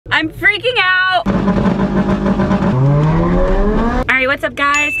I'm freaking out. Alright, what's up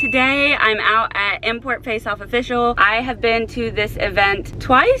guys? Today I'm out at Import Face Off Official. I have been to this event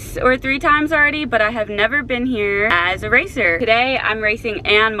twice or 3 times already, but I have never been here as a racer. Today I'm racing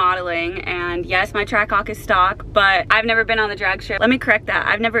and modeling, and yes, my Trackhawk is stock, but I've never been on the drag strip. Let me correct that.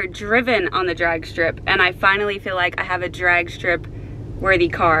 I've never driven on the drag strip, and I finally feel like I have a drag strip worthy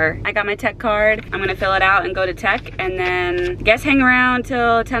car. I got my tech card. I'm gonna fill it out and go to tech, and then I guess hang around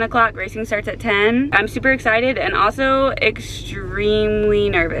till 10 o'clock. Racing starts at 10. I'm super excited and also extremely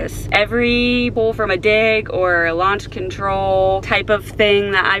nervous. Every pull from a dig or a launch control type of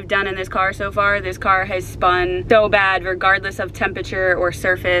thing that I've done in this car so far, this car has spun so bad regardless of temperature or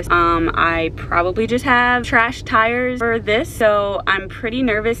surface. I probably just have trash tires for this, so I'm pretty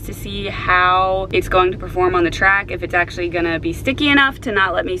nervous to see how it's going to perform on the track, if it's actually gonna be sticky enough to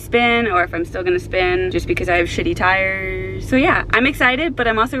not let me spin, or if I'm still gonna spin just because I have shitty tires. So yeah, I'm excited, but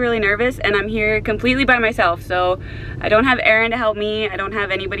I'm also really nervous, and I'm here completely by myself, so I don't have Aaron to help me. I don't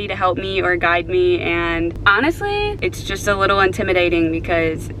have anybody to help me or guide me, and honestly, it's just a little intimidating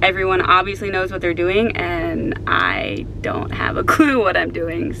because everyone obviously knows what they're doing, and I don't have a clue what I'm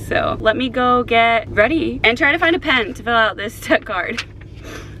doing. So let me go get ready and try to find a pen to fill out this tech card.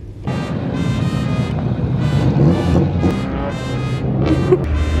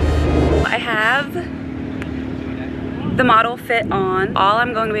 I have the model fit on. All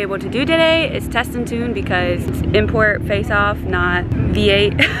I'm going to be able to do today is test and tune because it's import face off, not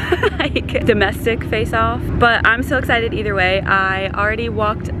V8 like domestic face off. But I'm so excited either way. I already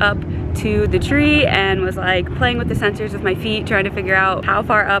walked up to the tree and was like playing with the sensors with my feet, trying to figure out how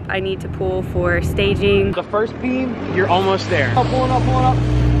far up I need to pull for staging. The first beam, you're almost there. Oh, pulling up, pulling up.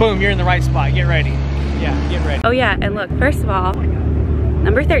 Boom, you're in the right spot. Get ready. Yeah, get ready. Oh yeah, and look, first of all,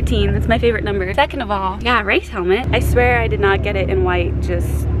 number 13, that's my favorite number. Second of all, yeah, race helmet. I swear I did not get it in white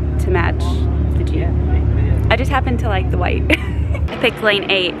just to match the Jeep. I just happened to like the white. I picked lane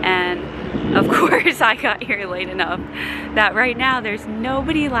 8, and of course I got here late enough that right now there's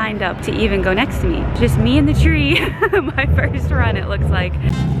nobody lined up to even go next to me. Just me and the tree. My first run, it looks like.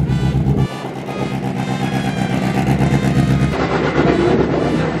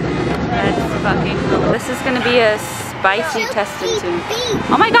 That's fucking cool. This is gonna be a spicy test and tune.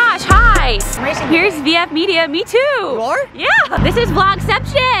 Oh my gosh, hi! Here's VF Media, me too! You are? Yeah! This is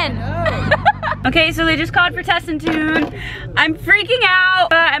Vlogception! Okay, so they just called for test and tune. I'm freaking out,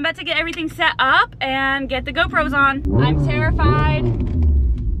 but I'm about to get everything set up and get the GoPros on. I'm terrified.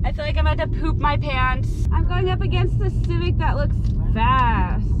 I feel like I'm about to poop my pants. I'm going up against the Civic that looks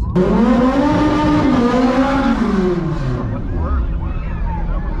fast.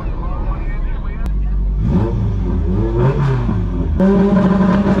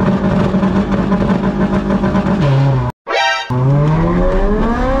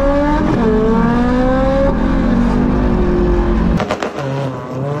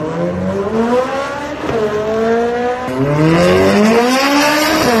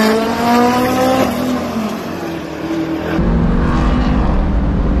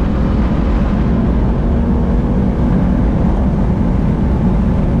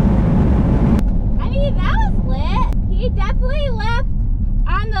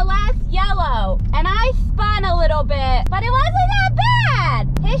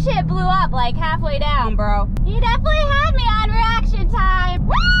 Like halfway down, bro. He definitely had me on reaction time.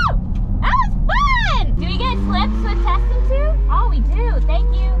 Woo! That was fun! Do we get slips with test and tune? Oh, we do.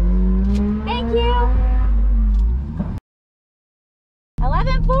 Thank you. Thank you.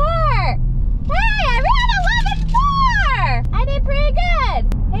 11.4. Hey, I ran 11.4. I did pretty good.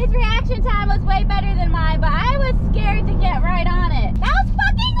 His reaction time was way better than mine, but I was scared to get right on it. That was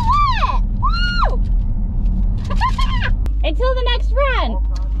fucking lit. Woo! Until the next run.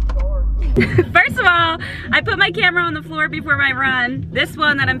 First of all, I put my camera on the floor before my run. This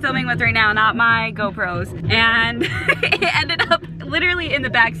one that I'm filming with right now, not my GoPros. And it ended up literally in the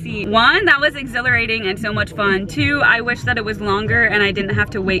back seat. 1, that was exhilarating and so much fun. 2, I wish that it was longer and I didn't have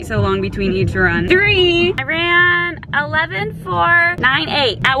to wait so long between each run. 3, I ran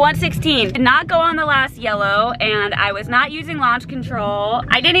 11.498 at 116. Did not go on the last yellow, and I was not using launch control.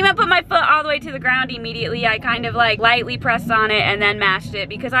 I didn't even put my foot all the way to the ground immediately. I kind of like lightly pressed on it and then mashed it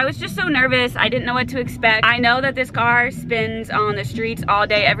because I was just so nervous. I didn't know what to expect. I know that this car spins on the streets all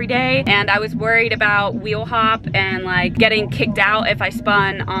day, every day, and I was worried about wheel hop and like getting kicked out if I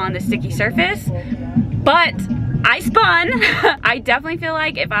spun on the sticky surface. But I spun. I definitely feel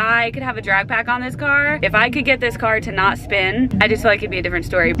like if I could have a drag pack on this car, if I could get this car to not spin, I just feel like it'd be a different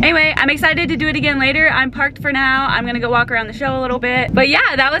story. Anyway, I'm excited to do it again later. I'm parked for now. I'm gonna go walk around the show a little bit. But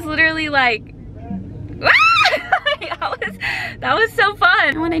yeah, that was literally like That was so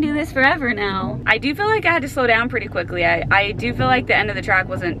fun. I want to do this forever now. I do feel like I had to slow down pretty quickly. I do feel like the end of the track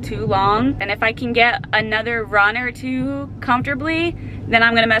wasn't too long, and if I can get another run or two comfortably, then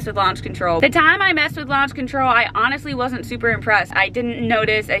I'm gonna mess with launch control. The time I messed with launch control, I honestly wasn't super impressed. I didn't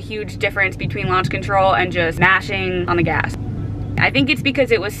notice a huge difference between launch control and just mashing on the gas. I think it's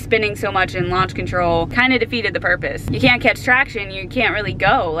because it was spinning so much in launch control, kind of defeated the purpose. You can't catch traction, you can't really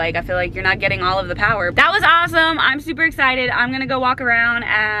go. Like, I feel like you're not getting all of the power. That was awesome, I'm super excited. I'm gonna go walk around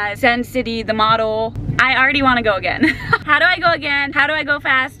as Sen.cityy, the model. I already wanna go again. How do I go again? How do I go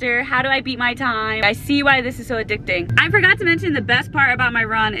faster? How do I beat my time? I see why this is so addicting. I forgot to mention the best part about my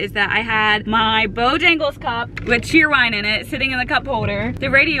run is that I had my Bojangles cup with cheer wine in it, sitting in the cup holder, the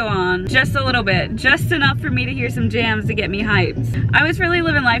radio on, just a little bit, just enough for me to hear some jams to get me hyped. I was really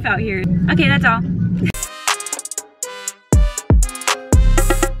living life out here. Okay, that's all.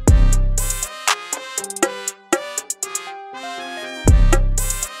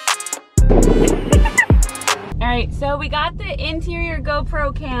 Alright, so we got the interior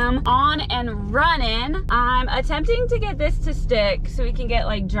GoPro cam on and running. I'm attempting to get this to stick so we can get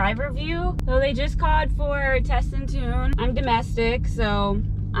like driver view. So they just called for test and tune. I'm domestic, so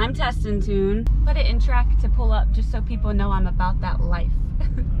I'm test and tune. Put it in track to pull up just so people know I'm about that life.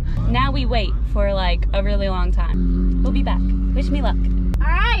 Now we wait for like a really long time. We'll be back. Wish me luck. All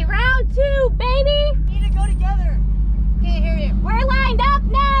right, round 2, baby. We need to go together. Can't hear you. We're lined up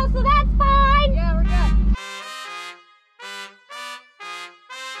now, so that's fine. Yeah, we're good.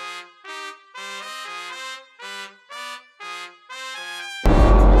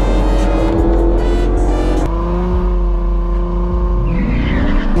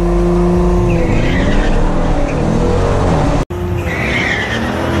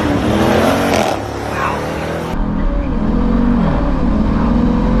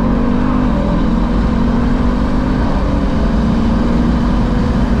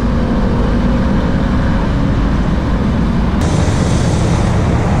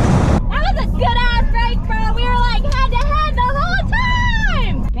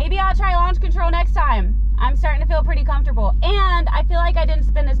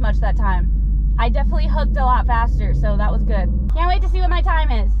 That time I definitely hooked a lot faster, so that was good. Can't wait to see what my time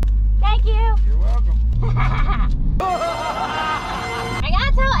is. Thank you. You're welcome. I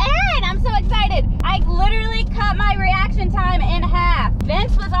gotta tell Aaron, I'm so excited. I literally cut my reaction time in half.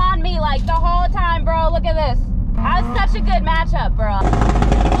 Vince was on me like the whole time, bro. Look at this. That was such a good matchup, bro.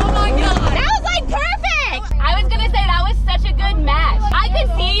 Oh my god, that was like perfect. I was gonna say that was such a good match. I could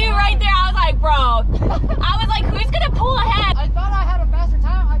see you right there. I was like, bro, I was like, who's gonna pull ahead? I thought I had a faster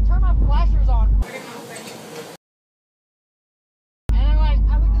time. I turned my flashers on. And then like,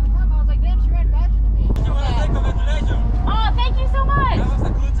 I looked at the time, I was like, damn, she ran faster than me. Oh, thank you so much. That was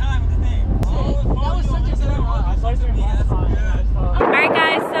a good time with the thing. That was such a good one. Alright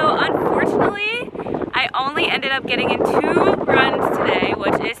guys, so unfortunately, I only ended up getting in 2 runs today,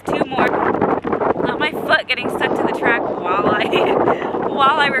 which is 2 more. Not my foot getting stuck to the track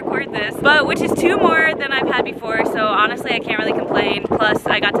while I record this, but which is 2 more than I've had before, so honestly I can't really complain. Plus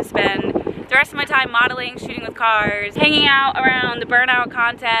I got to spend the rest of my time modeling, shooting with cars, hanging out around the burnout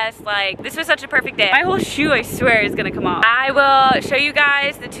contest. Like, this was such a perfect day. My whole shoe, I swear, is gonna come off. I will show you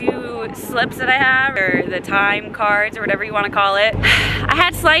guys the 2 slips that I have, or the time cards, or whatever you want to call it. I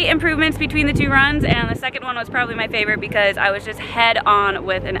had slight improvements between the 2 runs, and the second one was probably my favorite because I was just head on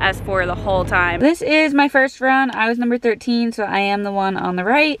with an S4 the whole time. This is my first run. I was number 13, so I am the one on the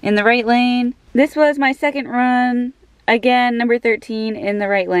right, in the right lane. This was my second run. Again, number 13 in the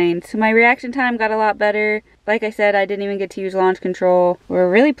right lane. So my reaction time got a lot better. Like I said, I didn't even get to use launch control or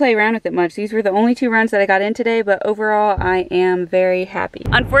really play around with it much. These were the only 2 runs that I got in today, but overall I am very happy.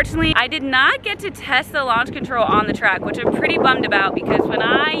 Unfortunately, I did not get to test the launch control on the track, which I'm pretty bummed about because when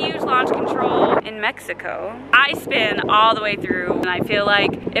I use launch control in Mexico, I spin all the way through, and I feel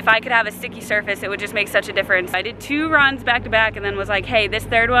like if I could have a sticky surface, it would just make such a difference. I did 2 runs back to back and then was like, hey, this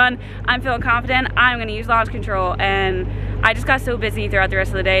 3rd one, I'm feeling confident, I'm gonna use launch control, and I just got so busy throughout the rest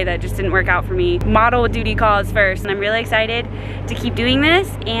of the day that it just didn't work out for me. Model duty calls first, and I'm really excited to keep doing this,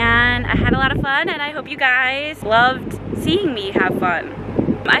 and I had a lot of fun, and I hope you guys loved seeing me have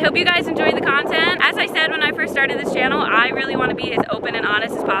fun. I hope you guys enjoyed the content. As I said when I first started this channel, I really want to be as open and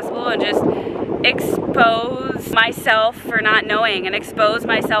honest as possible and just expose myself for not knowing and expose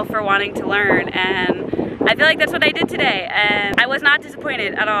myself for wanting to learn, and I feel like that's what I did today, and I was not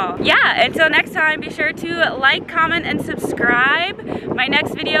disappointed at all. Yeah, until next time, be sure to like, comment, and subscribe. My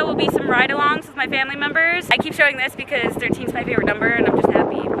next video will be some ride-alongs with my family members. I keep showing this because 13 is my favorite number, and I'm just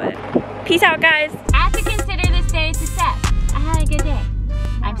happy, but peace out, guys. I have to consider this day a success. I had a good day.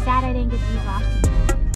 I'm sad I didn't get to use launch control.